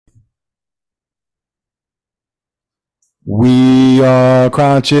We are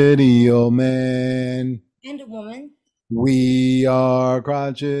crotchety old men. And a woman, We are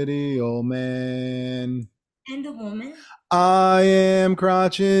crotchety old men. and a woman, I am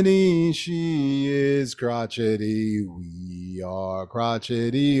crotchety. She is crotchety. We are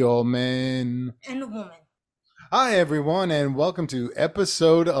crotchety old men. and a woman. Hi, everyone, and welcome to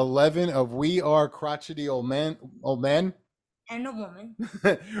episode 11 of We Are Crotchety Old Men. Old Men. And a woman.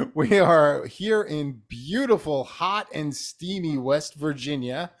 We are here in beautiful, hot, and steamy West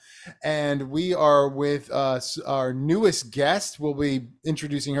Virginia, and we are with our newest guest. We'll be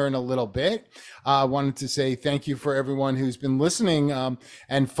introducing her in a little bit. I wanted to say thank you for everyone who's been listening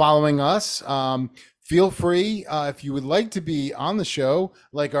and following us. Feel free if you would like to be on the show,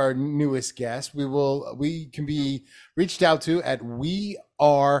 like our newest guest. We can be reached out to at we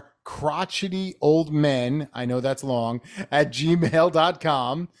are crotchety old men. I know that's long at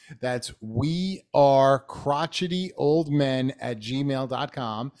gmail.com. That's we are crotchety old men at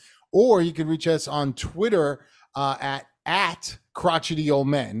gmail.com. Or you can reach us on Twitter at crotchety old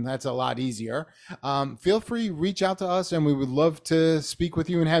men. That's a lot easier. Feel free, reach out to us, and we would love to speak with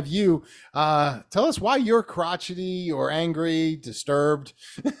you and have you tell us why you're crotchety or angry, disturbed,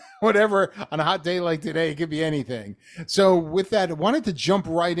 whatever. On a hot day like today, it could be anything. So with that, I wanted to jump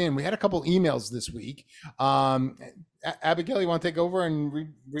right in. We had a couple emails this week. Abigail, you want to take over and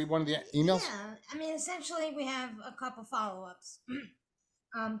read one of the emails? Yeah, essentially, we have a couple follow ups.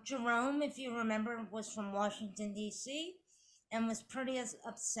 Jerome, if you remember, was from Washington, D.C., and was pretty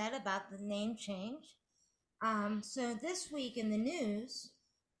upset about the name change. So this week in the news,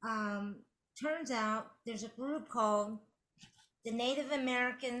 turns out there's a group called the Native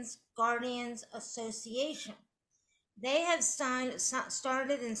Americans Guardians Association. They have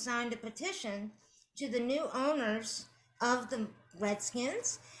started and signed a petition to the new owners of the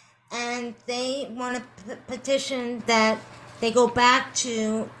Redskins, and they want to petition that they go back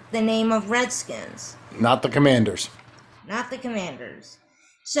to the name of Redskins, Not the Commanders. not the Commanders.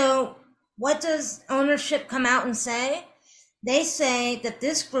 So, what does ownership come out and say? They say that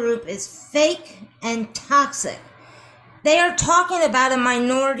this group is fake and toxic. They are talking about a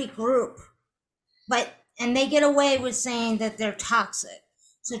minority group, and they get away with saying that they're toxic.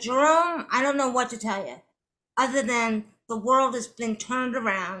 So, Jerome, I don't know what to tell you, other than the world has been turned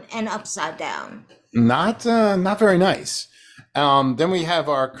around and upside down. Not very nice. Then we have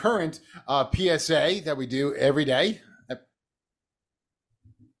our current PSA that we do every day.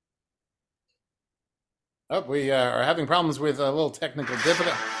 Oh, we are having problems with a little technical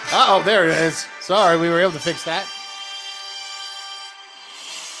difficulty. Oh, there it is. Sorry, we were able to fix that.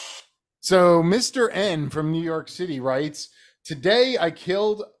 So, Mr. N from New York City writes, today I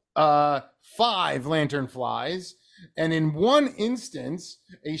killed 5 lanternflies, and in one instance,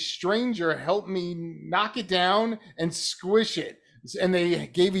 a stranger helped me knock it down and squish it. And they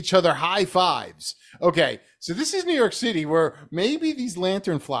gave each other high fives. Okay, so this is New York City where maybe these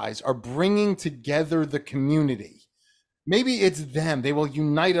lanternflies are bringing together the community. Maybe it's them. They will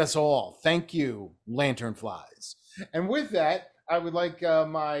unite us all. Thank you, lanternflies. And with that, I would like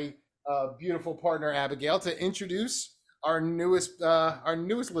my beautiful partner Abigail to introduce our newest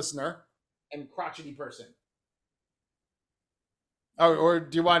listener and crotchety person. Or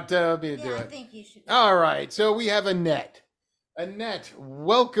do you want me to do Yeah, I it? think you should. All right. So we have Annette. Annette,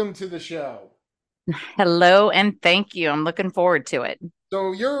 welcome to the show. Hello and thank you. I'm looking forward to it.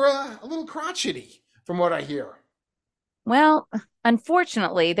 So you're a little crotchety, from what I hear. Well,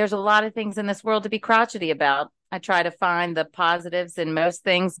 unfortunately, there's a lot of things in this world to be crotchety about. I try to find the positives in most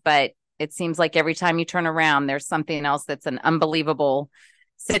things, but it seems like every time you turn around, there's something else that's an unbelievable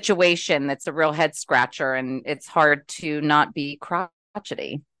situation that's a real head scratcher, and it's hard to not be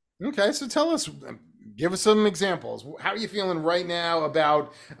crotchety. Okay, so tell us, give us some examples. How are you feeling right now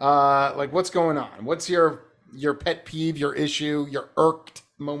about like what's going on? What's your pet peeve, your issue, your irked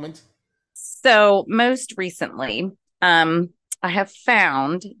moment? So, most recently, I have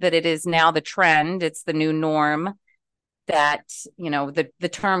found that it is now the trend, it's the new norm that, the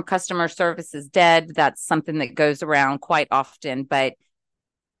term customer service is dead. That's something that goes around quite often, but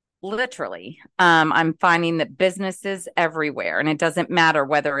literally, I'm finding that businesses everywhere, and it doesn't matter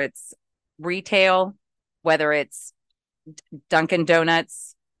whether it's retail, whether it's Dunkin'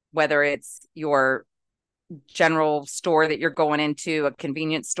 Donuts, whether it's your general store that you're going into, a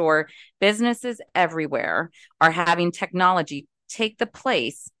convenience store, businesses everywhere are having technology take the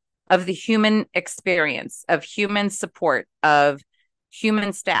place of the human experience, of human support, of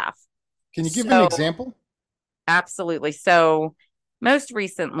human staff. Can you give an So, example? absolutely. So, most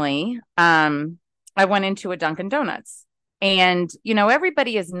recently, I went into a Dunkin' Donuts, and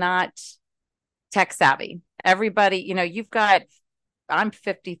everybody is not tech savvy. Everybody, you've got, I'm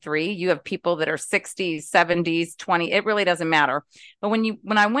 53. You have people that are 60s, 70s, 20. It really doesn't matter. But when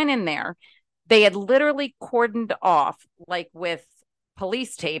I went in there, they had literally cordoned off, like with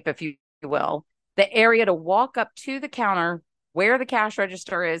police tape, if you will, the area to walk up to the counter where the cash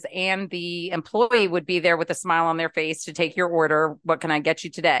register is, and the employee would be there with a smile on their face to take your order. What can I get you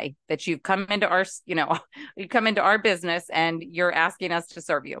today? That you've come into our, you come into our business and you're asking us to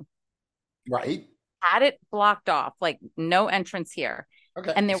serve you. Right. Had it blocked off, like no entrance here.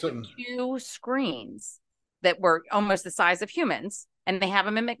 Okay. And there So, were two screens that were almost the size of humans, and they have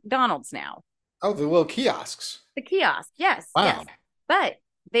them in McDonald's now. oh, the little kiosks. The kiosk, yes, Wow. yes. But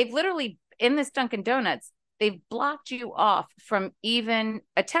they've literally, in this Dunkin' Donuts, they've blocked you off from even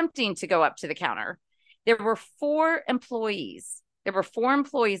attempting to go up to the counter. There were four employees. There were four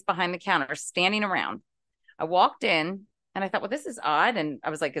employees behind the counter standing around. I walked in and I thought, well, this is odd. And I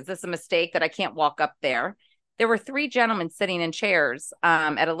was like, is this a mistake that I can't walk up there? There were three gentlemen sitting in chairs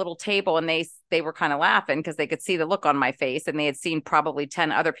at a little table, and they were kind of laughing because they could see the look on my face, and they had seen probably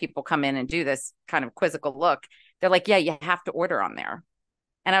 10 other people come in and do this kind of quizzical look. They're like, yeah, you have to order on there.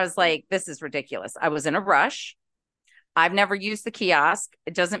 And I was like, this is ridiculous. I was in a rush. I've never used the kiosk.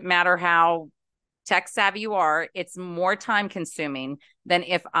 It doesn't matter how tech savvy you are. It's more time consuming than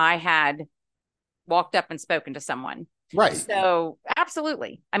if I had walked up and spoken to someone. Right. So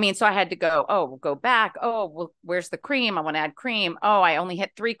absolutely. I mean, so I had to go, oh, we'll go back. Oh, well, where's the cream? I want to add cream. Oh, I only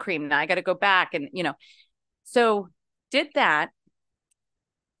hit 3 cream. Now I got to go back. And, so did that,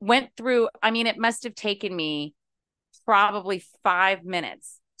 went through. I mean, it must have taken me probably 5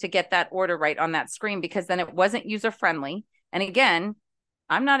 minutes to get that order right on that screen, because then it wasn't user friendly. And again,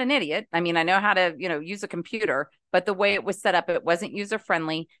 I'm not an idiot. I mean, I know how to, use a computer, but the way it was set up, it wasn't user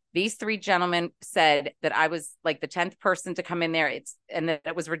friendly. These three gentlemen said that I was like the 10th person to come in there. And that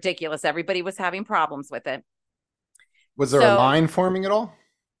it was ridiculous. Everybody was having problems with it. Was there a line forming at all?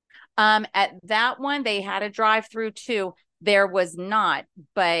 At that one, they had a drive-through too. There was not,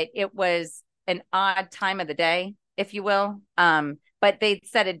 but it was an odd time of the day, if you will. But they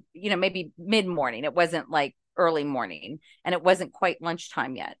said it, maybe mid-morning. It wasn't like early morning, and it wasn't quite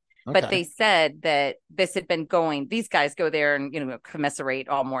lunchtime yet. Okay. But they said that this had been going, these guys go there and, commiserate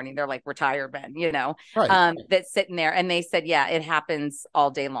all morning. They're like retired men, Right. That's sitting there. And they said, yeah, it happens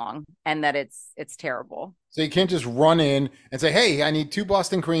all day long, and that it's terrible. So you can't just run in and say, hey, I need 2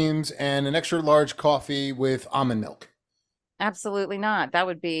 Boston creams and an extra large coffee with almond milk. Absolutely not. That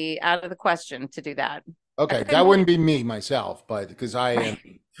would be out of the question to do that. Okay, that wouldn't be me myself, but because I'm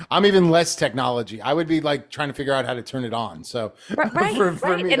even less technology. I would be like trying to figure out how to turn it on. So right,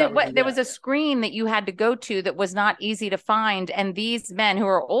 for me, and there was a screen that you had to go to that was not easy to find. And these men who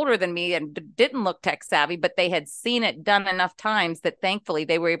are older than me and didn't look tech savvy, but they had seen it done enough times that thankfully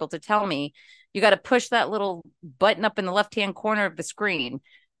they were able to tell me, you got to push that little button up in the left-hand corner of the screen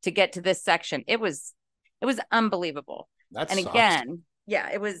to get to this section. It was unbelievable. That and sucks. Again, yeah,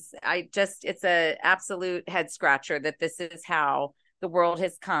 it's a absolute head scratcher that this is how the world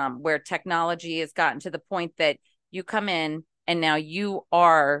has come, where technology has gotten to the point that you come in and now you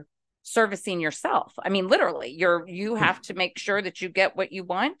are servicing yourself. I mean, literally, you have to make sure that you get what you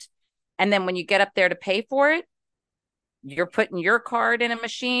want. And then when you get up there to pay for it, you're putting your card in a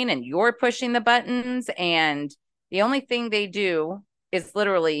machine and you're pushing the buttons. And the only thing they do is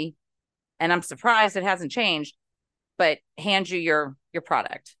literally, and I'm surprised it hasn't changed, but hand you your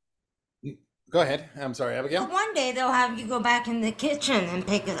product. Go ahead. I'm sorry, Abigail. But one day they'll have you go back in the kitchen and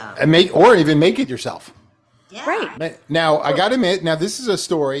pick it up. And even make it yourself. Yeah. Right. Now, I got to admit, this is a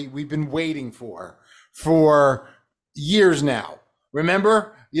story we've been waiting for years now.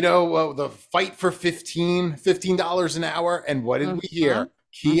 Remember, the fight for $15 an hour. And what did we hear?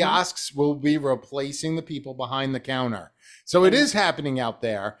 Kiosks will be replacing the people behind the counter. So it is happening out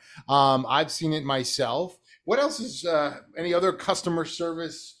there. I've seen it myself. What else is any other customer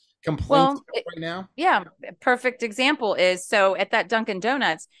service complaints right now? Yeah. Perfect example is, so at that Dunkin'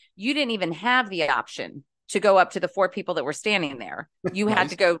 Donuts, you didn't even have the option to go up to the 4 people that were standing there. You Nice. had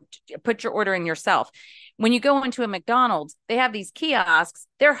to go put your order in yourself. When you go into a McDonald's, they have these kiosks.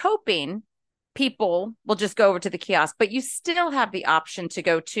 They're hoping people will just go over to the kiosk, but you still have the option to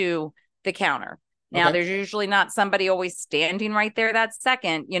go to the counter. Now, Okay. there's usually not somebody always standing right there that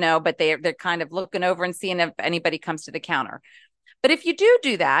second, but they're kind of looking over and seeing if anybody comes to the counter. But if you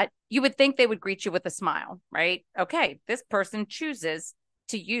do that, you would think they would greet you with a smile, right? Okay, this person chooses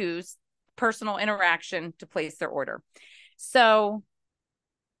to use personal interaction to place their order. So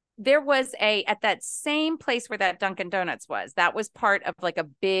there was at that same place where that Dunkin' Donuts was, that was part of like a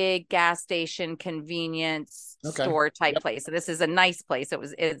big gas station convenience store type place. So this is a nice place. It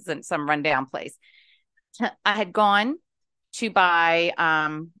isn't some rundown place. I had gone to buy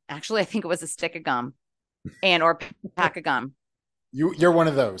actually I think it was a stick of gum and or pack of gum, You're one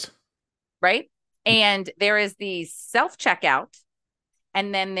of those. right? And there is the self checkout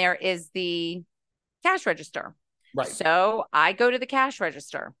and then there is the cash register. Right. So I go to the cash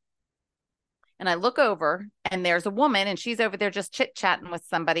register and I look over and there's a woman and she's over there just chit-chatting with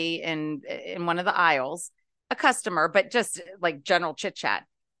somebody in one of the aisles, a customer, but just like general chit-chat.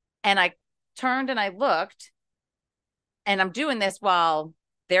 And I turned and I looked and I'm doing this while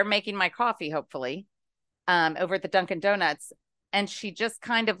they're making my coffee, hopefully, over at the Dunkin' Donuts. And she just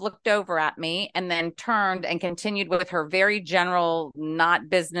kind of looked over at me and then turned and continued with her very general, not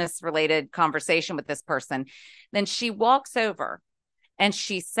business related conversation with this person. Then she walks over and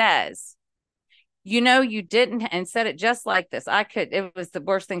she says, you didn't, and said it just like this. It was the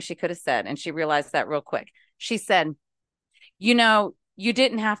worst thing she could have said. And she realized that real quick. She said, you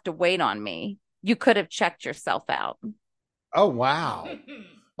didn't have to wait on me. You could have checked yourself out. Oh, wow.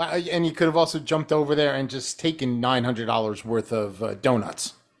 Wow. And you could have also jumped over there and just taken $900 worth of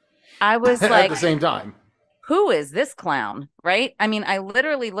donuts I was at like, the same time. who is this clown? Right. I mean, I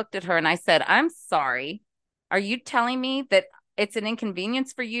literally looked at her and I said, I'm sorry. Are you telling me that it's an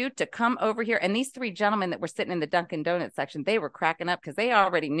inconvenience for you to come over here? And these three gentlemen that were sitting in the Dunkin' Donuts section, they were cracking up because they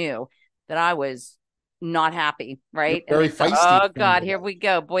already knew that I was not happy. You're Right. And very they said, feisty. oh God, here we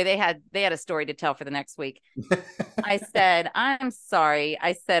go. Boy, they had a story to tell for the next week. I said, I'm sorry.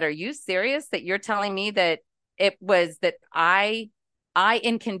 I said, are you serious that you're telling me that it was that I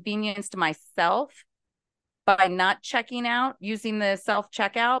inconvenienced myself by not checking out using the self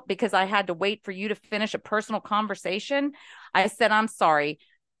checkout because I had to wait for you to finish a personal conversation? I said, I'm sorry.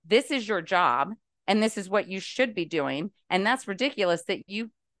 This is your job and this is what you should be doing. And that's ridiculous that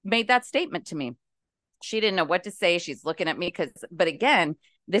you made that statement to me. She didn't know what to say. She's looking at me but again,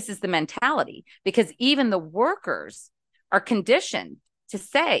 this is the mentality because even the workers are conditioned to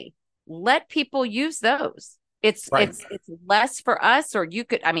say, let people use those. It's Right. it's less for us, or you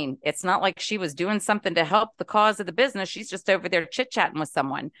could, I mean, it's not like she was doing something to help the cause of the business. She's just over there chit-chatting with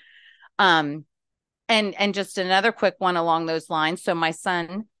someone. Um, and just another quick one along those lines. So my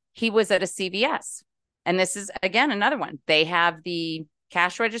son, he was at a CVS, and this is again another one. They have the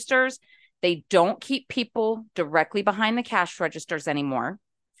cash registers. They don't keep people directly behind the cash registers anymore.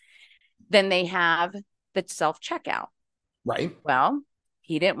 Then they have the self checkout. Right. Well,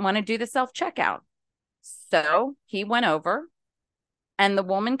 he didn't want to do the self checkout. So he went over and the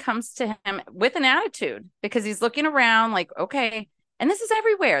woman comes to him with an attitude because he's looking around like, okay, and this is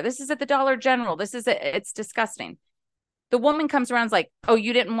everywhere. This is at the Dollar General. It's disgusting. The woman comes around and is like, oh,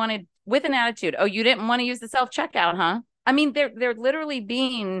 you didn't want to, with an attitude. Oh, you didn't want to use the self checkout, huh? I mean, they're literally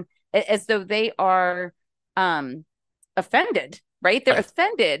being as though they are offended, right? They're Right.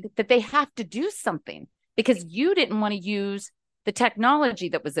 offended that they have to do something because you didn't want to use the technology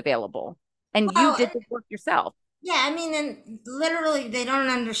that was available and you Well, did the work yourself. yeah, I mean, and literally, they don't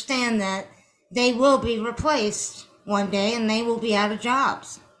understand that they will be replaced one day and they will be out of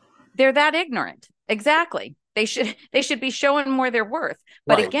jobs. They're that ignorant. Exactly. They should be showing more their worth.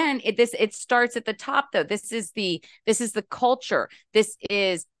 But Right. again, it starts at the top though. This is the culture.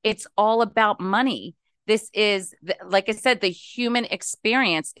 It's all about money. This is like I said, the human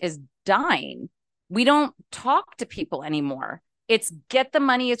experience is dying. We don't talk to people anymore. It's get the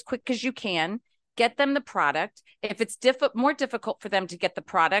money as quick as you can, get them the product. If it's more difficult for them to get the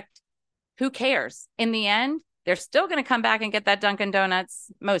product, who cares? In the end, they're still going to come back and get that Dunkin'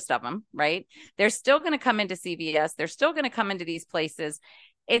 Donuts, most of them, right? They're still going to come into CVS. They're still going to come into these places.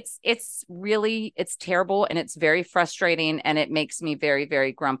 It's terrible and it's very frustrating and it makes me very,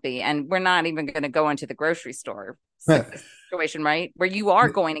 very grumpy. And we're not even going to go into the grocery store situation, right? Where you are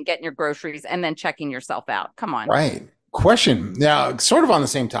going and getting your groceries and then checking yourself out. Come on. Right. Question. Now, sort of on the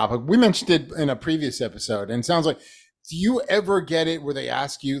same topic, we mentioned it in a previous episode, and it sounds like, do you ever get it where they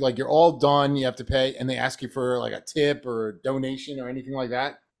ask you, like, you're all done, you have to pay, and they ask you for like a tip or a donation or anything like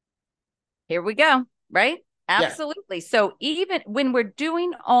that? Here we go, right? Yeah. Absolutely. So even when we're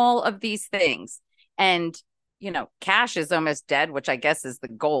doing all of these things and cash is almost dead, which I guess is the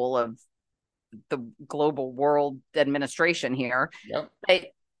goal of the global world administration here. Yep.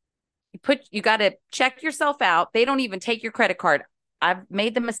 You got to check yourself out. They don't even take your credit card. I've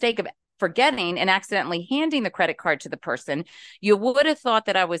made the mistake of forgetting and accidentally handing the credit card to the person. You would have thought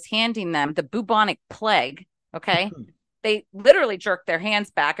that I was handing them the bubonic plague. Okay. They literally jerk their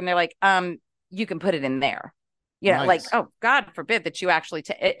hands back and they're like, you can put it in there. Yeah. Like, Nice. oh, God forbid that you actually,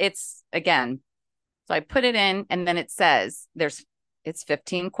 it's again. So I put it in and then it says it's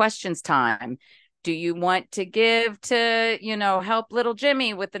 15 questions time. Do you want to give to, help little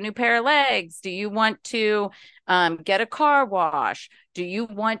Jimmy with the new pair of legs? Do you want to get a car wash? Do you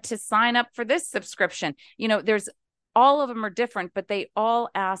want to sign up for this subscription? There's all of them are different, but they all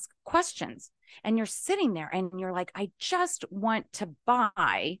ask questions. And you're sitting there and you're like, I just want to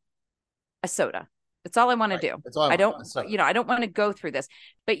buy a soda. That's all I want to do. That's all I don't, I don't want to go through this.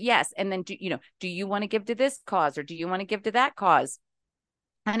 But yes, and then do you want to give to this cause or do you want to give to that cause?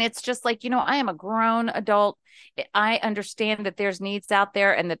 And it's just like, I am a grown adult. I understand that there's needs out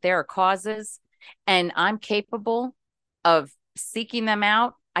there and that there are causes, and I'm capable of seeking them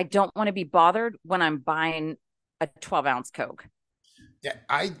out. I don't want to be bothered when I'm buying a 12-ounce Coke. Yeah,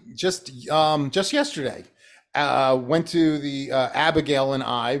 I just yesterday went to the Abigail and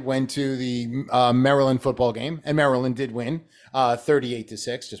I went to the Maryland football game, and Maryland did win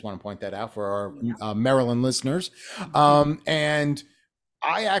 38-6. Just want to point that out for our Maryland listeners. And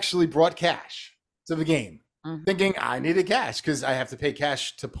I actually brought cash to the game, thinking I needed cash because I have to pay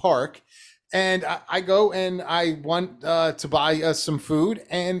cash to park. And I go and I want to buy us some food,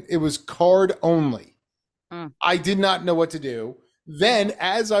 and it was card only. I did not know what to do. Then,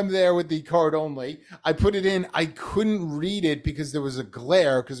 as I'm there with the card only, I put it in. I couldn't read it because there was a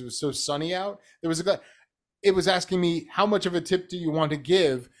glare because it was so sunny out. There was a glare. It was asking me, how much of a tip do you want to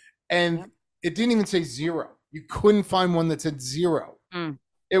give? And it didn't even say zero. You couldn't find one that said zero.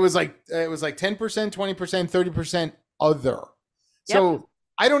 It was like 10%, 20%, 30% other. So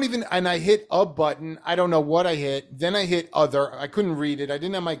I don't even, and I hit a button. I don't know what I hit. Then I hit other. I couldn't read it. I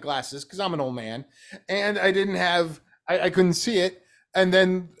didn't have my glasses because I'm an old man, and I didn't have. I couldn't see it. And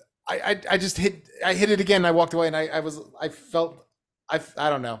then I just hit it again. And I walked away, and I don't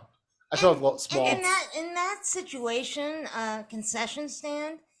know. I felt a little small. And in that situation, concession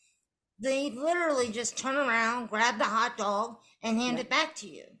stand, they literally just turn around, grab the hot dog, and hand it back to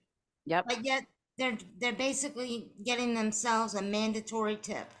you. Yep. But yet they're basically getting themselves a mandatory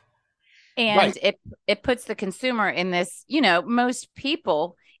tip. And it puts the consumer in this, most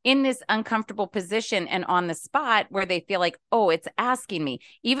people in this uncomfortable position and on the spot where they feel like, oh, it's asking me,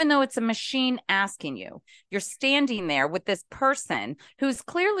 even though it's a machine asking you. You're standing there with this person who's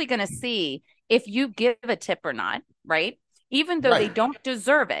clearly going to see if you give a tip or not, right? Even though they don't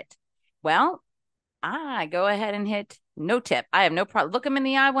deserve it. Well, I go ahead and hit no tip. I have no problem. Look them in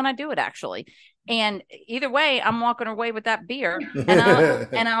the eye when I do it, actually. And either way, I'm walking away with that beer,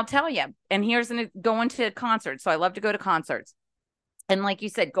 and I'll tell you. And here's going to concerts. So I love to go to concerts. And like you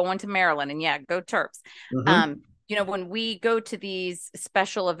said, going to Maryland, and go Terps. When we go to these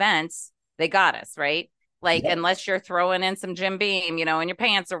special events, they got us, right? Like, unless you're throwing in some Jim Beam, in your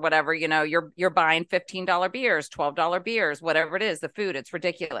pants or whatever, you're buying $15 beers, $12 beers, whatever it is, the food, it's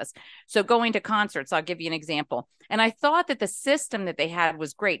ridiculous. So going to concerts, I'll give you an example. And I thought that the system that they had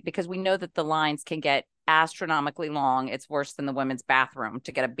was great because we know that the lines can get astronomically long. It's worse than the women's bathroom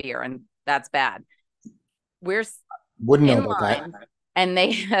to get a beer, and that's bad. We're wouldn't know about that. And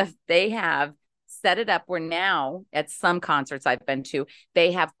they have set it up where now at some concerts I've been to,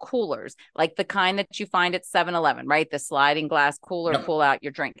 they have coolers, like the kind that you find at 7-Eleven, right? The sliding glass cooler to pull out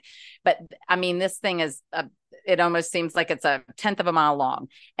your drink. But I mean, this thing is, it almost seems like it's a 1/10 of a mile long.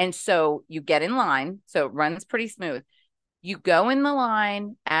 And so you get in line. So it runs pretty smooth. You go in the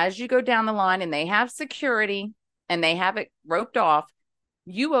line as you go down the line, and they have security and they have it roped off.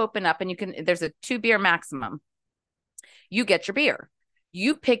 You open up and there's a 2-beer maximum. You get your beer.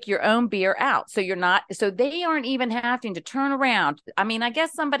 You pick your own beer out. So they aren't even having to turn around. I mean, I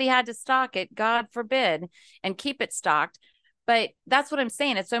guess somebody had to stock it, God forbid, and keep it stocked. But that's what I'm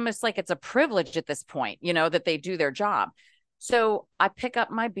saying. It's almost like it's a privilege at this point, that they do their job. So I pick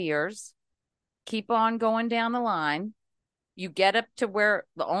up my beers, keep on going down the line. You get up to where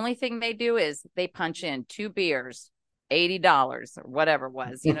the only thing they do is they punch in 2 beers, $80 or whatever it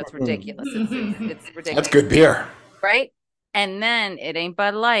was. It's ridiculous. It's ridiculous. That's good beer. Right? And then it ain't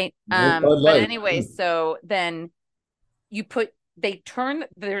Bud Light. Bud Light. But anyway, so then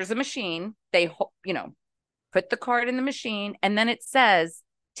there's a machine. They, put the card in the machine, and then it says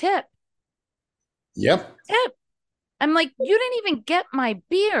tip. Yep. Tip. I'm like, you didn't even get my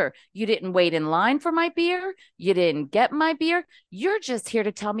beer. You didn't wait in line for my beer. You didn't get my beer. You're just here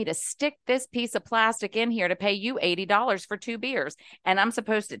to tell me to stick this piece of plastic in here to pay you $80 for 2 beers. And I'm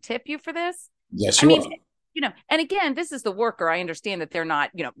supposed to tip you for this? Yes, you are. And again, this is the worker. I understand that they're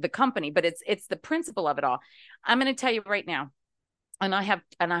not, the company, but it's the principle of it all. I'm going to tell you right now, and I have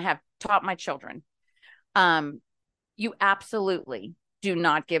taught my children, you absolutely do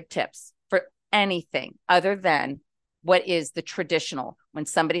not give tips for anything other than what is the traditional. When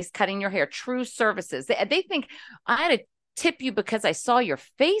somebody's cutting your hair, true services. They think I had tip you because I saw your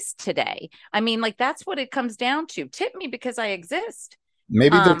face today. I mean, like that's what it comes down to. Tip me because I exist.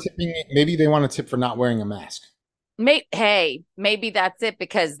 Maybe they're Um, tipping. Maybe they want to tip for not wearing a mask. hey, maybe that's it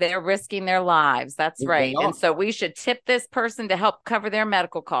because they're risking their lives. That's They right. are. And so we should tip this person to help cover their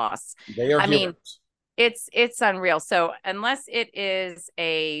medical costs. They are I mean, heroes. it's unreal. So unless it is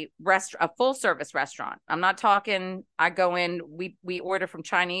a full service restaurant, I'm not talking. I go in. We order from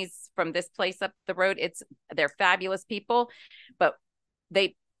Chinese from this place up the road. They're fabulous people, but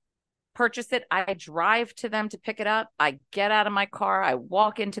they purchase it. I drive to them to pick it up. I get out of my car. I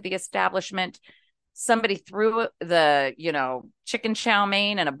walk into the establishment. Somebody threw the chicken chow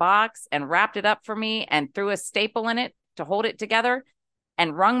mein in a box and wrapped it up for me and threw a staple in it to hold it together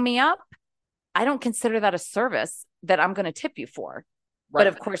and rung me up. I don't consider that a service that I'm going to tip you for. But Right.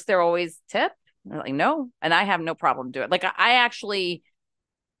 of course, they're always tip. They're like, no. And I have no problem doing it. Like, I actually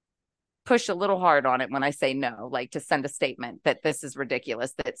push a little hard on it when I say no, like to send a statement that this is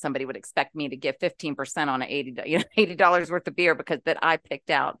ridiculous, that somebody would expect me to give 15% on an $80 worth of beer because that I picked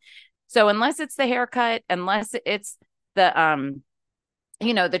out. So unless it's the haircut, unless it's the,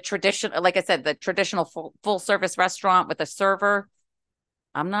 the tradition, like I said, the traditional full service restaurant with a server,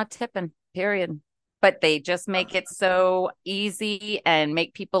 I'm not tipping, period. But they just make it so easy and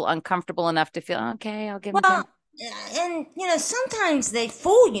make people uncomfortable enough to feel, okay, I'll give them 10. Well, and sometimes they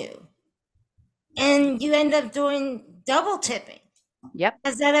fool you, and you end up doing double tipping. Yep.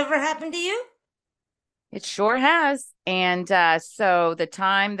 Has that ever happened to you? It sure has. And so the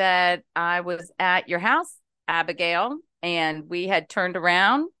time that I was at your house, Abigail, and we had turned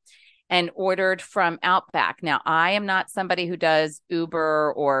around and ordered from Outback. Now, I am not somebody who does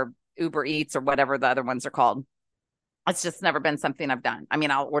Uber or Uber Eats or whatever the other ones are called. It's just never been something I've done. I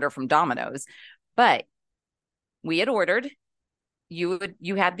mean, I'll order from Domino's, but we had ordered. You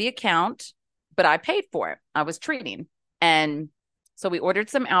had the account, but I paid for it. I was treating. And so we ordered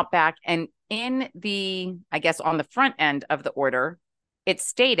some Outback, and I guess on the front end of the order, it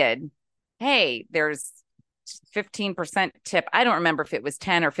stated, hey, there's 15% tip. I don't remember if it was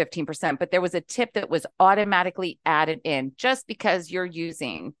 10 or 15%, but there was a tip that was automatically added in just because you're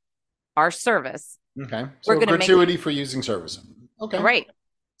using our service. Okay. We're So going to gratuity for using service. Okay. right.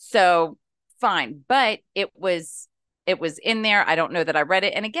 So fine, but it was in there. I don't know that I read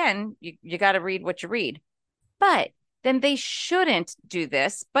it. And again, you got to read what you read. But then they shouldn't do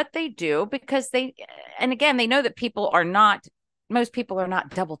this, but they do because and again, they know that most people are not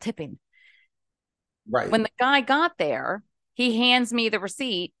double tipping. Right. When the guy got there, he hands me the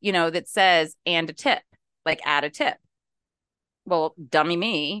receipt, that says, and a tip, like add a tip. Well, dummy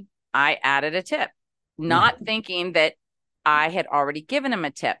me, I added a tip, not thinking that I had already given him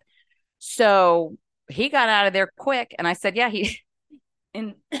a tip. So he got out of there quick. And I said, yeah,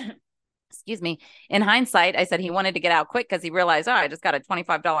 excuse me, in hindsight, I said he wanted to get out quick because he realized, I just got a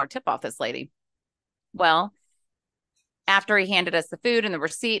 $25 tip off this lady. Well, after he handed us the food and the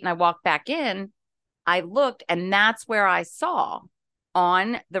receipt and I walked back in, I looked, and that's where I saw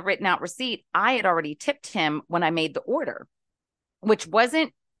on the written out receipt, I had already tipped him when I made the order, which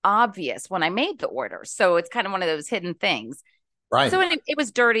wasn't obvious when I made the order. So it's kind of one of those hidden things. Right. So it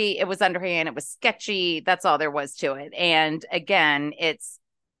was dirty. It was underhand. It was sketchy. That's all there was to it. And again,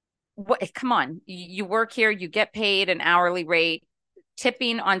 come on, you work here, you get paid an hourly rate.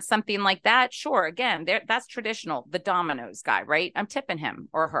 Tipping on something like that, sure. Again, that's traditional. The Domino's guy, right? I'm tipping him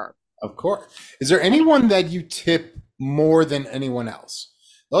or her. Of course. Is there anyone that you tip more than anyone else?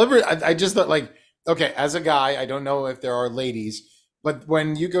 I just thought, like, okay, as a guy, I don't know if there are ladies, but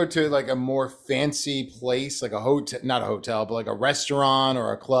when you go to like a more fancy place, like a hotel, not a hotel, but like a restaurant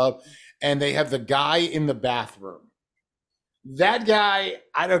or a club, and they have the guy in the bathroom. That guy,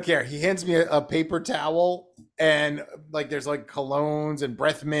 I don't care. He hands me a paper towel, and like there's like colognes and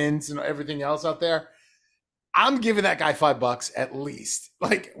breath mints and everything else out there. I'm giving that guy $5 at least.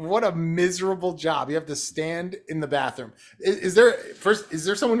 Like, what a miserable job. You have to stand in the bathroom. Is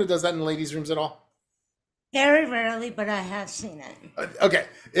there someone who does that in ladies' rooms at all? Very rarely, but I have seen it. Okay.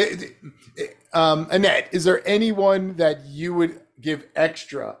 Annette, is there anyone that you would give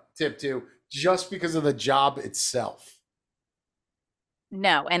extra tip to just because of the job itself?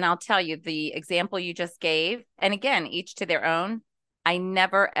 No. And I'll tell you the example you just gave. And again, each to their own. I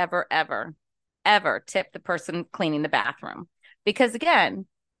never, ever, ever, ever tip the person cleaning the bathroom. Because again,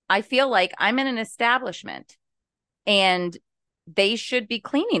 I feel like I'm in an establishment and they should be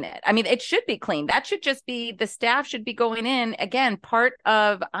cleaning it. I mean, it should be clean. That should just be, the staff should be going in. Again, part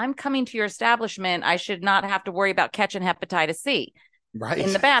of, I'm coming to your establishment. I should not have to worry about catching hepatitis C. Right.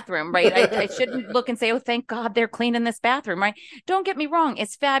 In the bathroom, right? I shouldn't look and say, oh, thank God they're cleaning this bathroom, right? Don't get me wrong.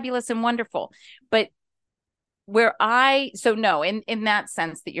 It's fabulous and wonderful. But where I so no, in that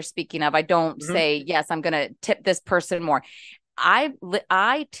sense that you're speaking of, I don't Mhm. say yes, I'm going to tip this person more.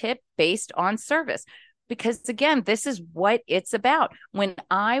 I tip based on service because again, this is what it's about. When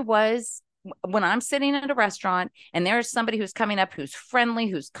I'm sitting at a restaurant and there's somebody who's coming up who's friendly,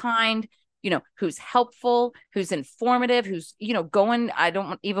 who's kind, who's helpful, who's informative, who's, going, I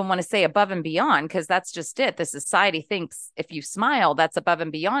don't even want to say above and beyond because that's just it. The society thinks if you smile, that's above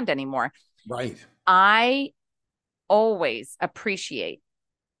and beyond anymore. Right. I always appreciate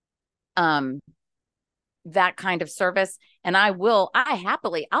um that kind of service. And I'll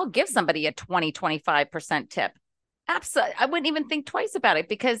give somebody a 20-25% tip. Absolutely. I wouldn't even think twice about it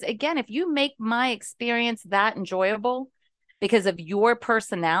because again, if you make my experience that enjoyable because of your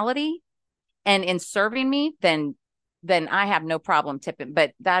personality and in serving me, then I have no problem tipping.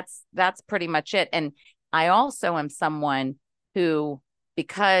 But that's pretty much it. And I also am someone who,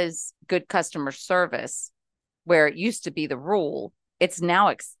 because good customer service, where it used to be the rule, it's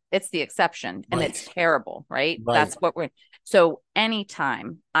the exception and it's Right. terrible, right? Right. That's what we're so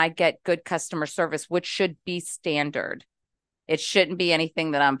anytime I get good customer service, which should be standard, it shouldn't be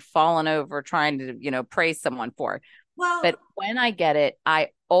anything that I'm falling over trying to, praise someone for. Well, But when I get it, I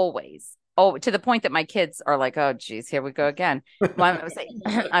always, oh, to the point that my kids are like, oh, geez, here we go again. Well, I, was like,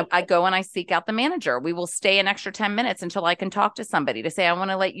 I go and I seek out the manager. We will stay an extra 10 minutes until I can talk to somebody to say, I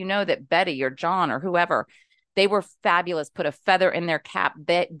want to let you know that Betty or John or whoever, they were fabulous, put a feather in their cap.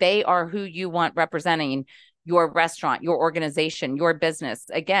 They are who you want representing your restaurant, your organization, your business.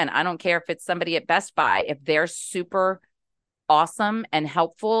 Again, I don't care if it's somebody at Best Buy, if they're super awesome and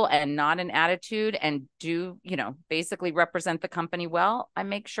helpful and not an attitude and do, basically represent the company well, I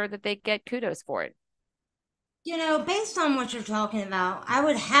make sure that they get kudos for it. based on what you're talking about, I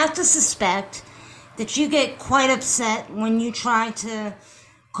would have to suspect that you get quite upset when you try to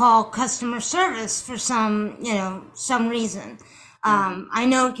call customer service for some reason. I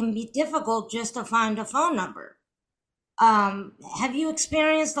know it can be difficult just to find a phone number. Have you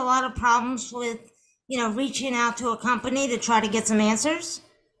experienced a lot of problems with, reaching out to a company to try to get some answers?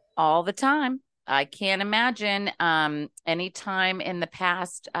 All the time. I can't imagine any time in the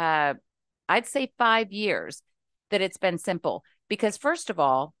past, I'd say 5 years, that it's been simple. Because, first of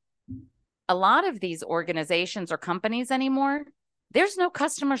all, a lot of these organizations or companies anymore, there's no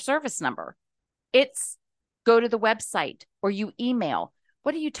customer service number. It's go to the website or you email.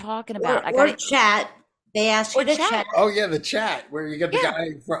 What are you talking about? I got Or to, chat. They ask you or to chat. chat. Oh yeah, the chat where you get the Yeah. guy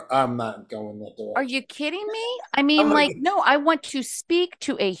from. I'm not going that Are direction. you kidding me? I I'm mean, gonna like, get. no, I want to speak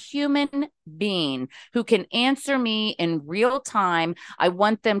to a human being who can answer me in real time. I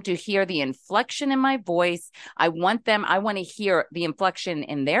want them to hear the inflection in my voice. I want to hear the inflection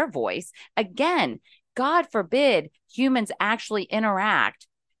in their voice. Again, God forbid humans actually interact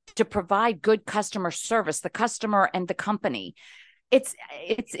to provide good customer service, the customer and the company. It's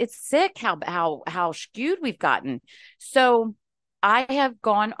sick how skewed we've gotten. So I have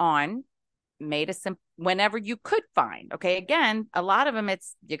gone on, made a simple whenever you could find. Okay, again, a lot of them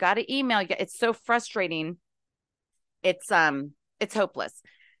it's you got to email. It's so frustrating. It's hopeless.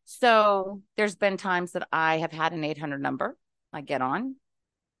 So there's been times that I have had an 800 number. I get on,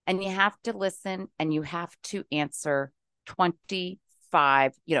 and you have to listen, and you have to answer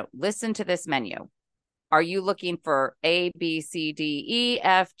 25. Listen to this menu. Are you looking for A, B, C, D, E,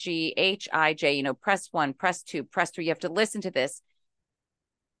 F, G, H, I, J? Press one, press two, press three. You have to listen to this.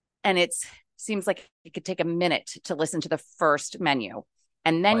 And it seems like it could take a minute to listen to the first menu.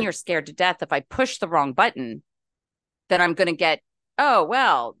 And then Right. you're scared to death. If I push the wrong button, then I'm going to get, oh,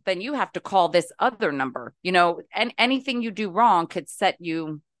 well, then you have to call this other number, and anything you do wrong could set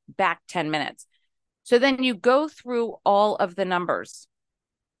you back 10 minutes. So then you go through all of the numbers.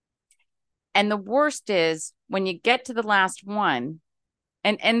 And the worst is when you get to the last one,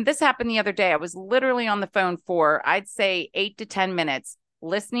 and this happened the other day. I was literally on the phone for, I'd say, 8 to 10 minutes,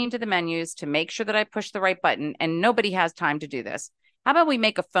 listening to the menus to make sure that I push the right button. And nobody has time to do this. How about we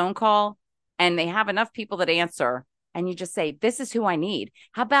make a phone call and they have enough people that answer and you just say, this is who I need.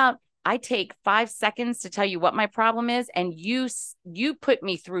 How about I take 5 seconds to tell you what my problem is and you put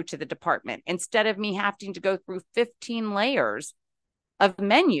me through to the department instead of me having to go through 15 layers of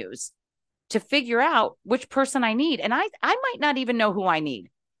menus to figure out which person I need. And I might not even know who I need.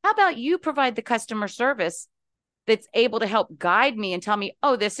 How about you provide the customer service that's able to help guide me and tell me,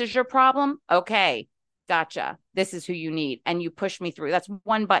 oh, this is your problem? Okay, gotcha. This is who you need. And you push me through. That's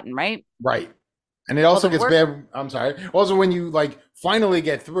one button, right? Right. And it Well, also the gets worst, bad. I'm sorry. Also, when you like finally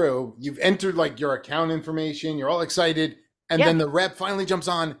get through, you've entered like your account information, you're all excited, and yeah, then the rep finally jumps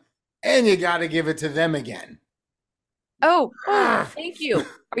on, and you got to give it to them again. Oh, thank you.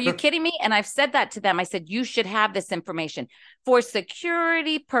 Are you kidding me? And I've said that to them. I said, you should have this information for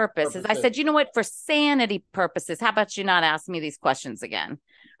security purposes. I said, you know what? For sanity purposes, how about you not ask me these questions again?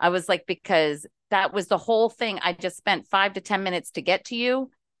 I was like, because that was the whole thing. I just spent 5 to 10 minutes to get to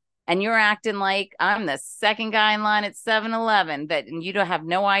you. And you're acting like I'm the second guy in line at 7-Eleven that and you don't have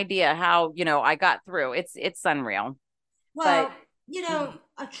no idea how, I got through. It's unreal. But Well,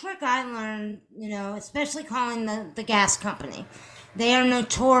 a trick I learned, especially calling the gas company, they are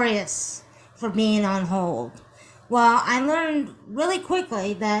notorious for being on hold. Well, I learned really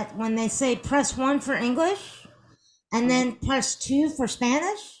quickly that when they say press one for English and then press two for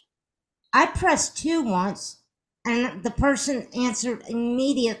Spanish, I pressed two once and the person answered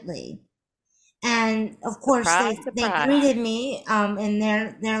immediately. And of course, surprise, they surprise. greeted me in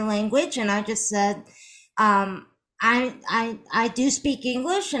their language, and I just said, I do speak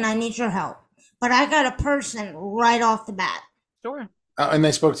English, and I need your help. But I got a person right off the bat. Sure. And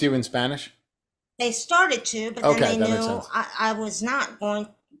they spoke to you in Spanish? They started to, but then Okay, they that makes knew sense. I was not going.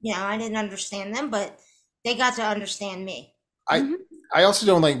 I didn't understand them, but they got to understand me. I Mhm. I also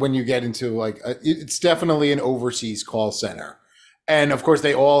don't like when you get into it's definitely an overseas call center, and of course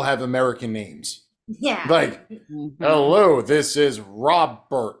they all have American names. Yeah. Like, Mhm. hello, this is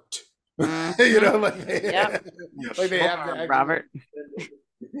Robert. Mhm. Like Yep. like they have Sure, to actually. Robert.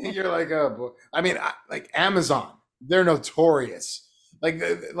 You're like, oh boy. I mean, like Amazon, they're notorious,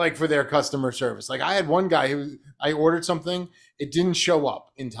 like for their customer service. Like I had one guy who I ordered something, it didn't show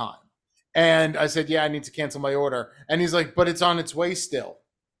up in time, and I said, yeah, I need to cancel my order, and he's like, but it's on its way still.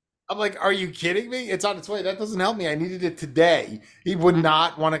 I'm like, are you kidding me? It's on its way. That doesn't help me. I needed it today. He would Mhm.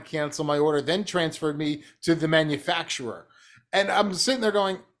 not want to cancel my order, then transferred me to the manufacturer. And I'm sitting there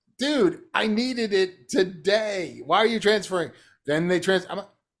going, dude, I needed it today. Why are you transferring? Then they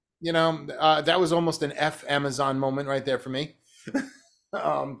that was almost an F Amazon moment right there for me. But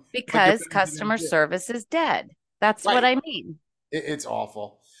good Because thing he didn't customer do it. service is dead. That's what Right. I mean. It's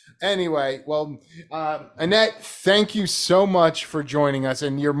awful. Anyway, well, Annette, thank you so much for joining us,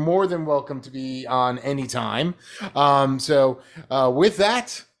 and you're more than welcome to be on anytime. With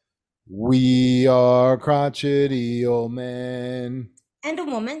that, we are crotchety old men. And a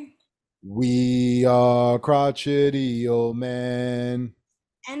woman. We are crotchety old men.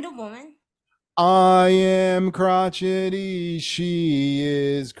 And a woman. I am crotchety. She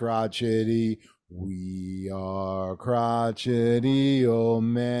is crotchety. We are crotchety old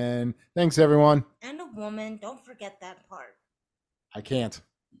men. Thanks, everyone. And a woman. Don't forget that part. I can't.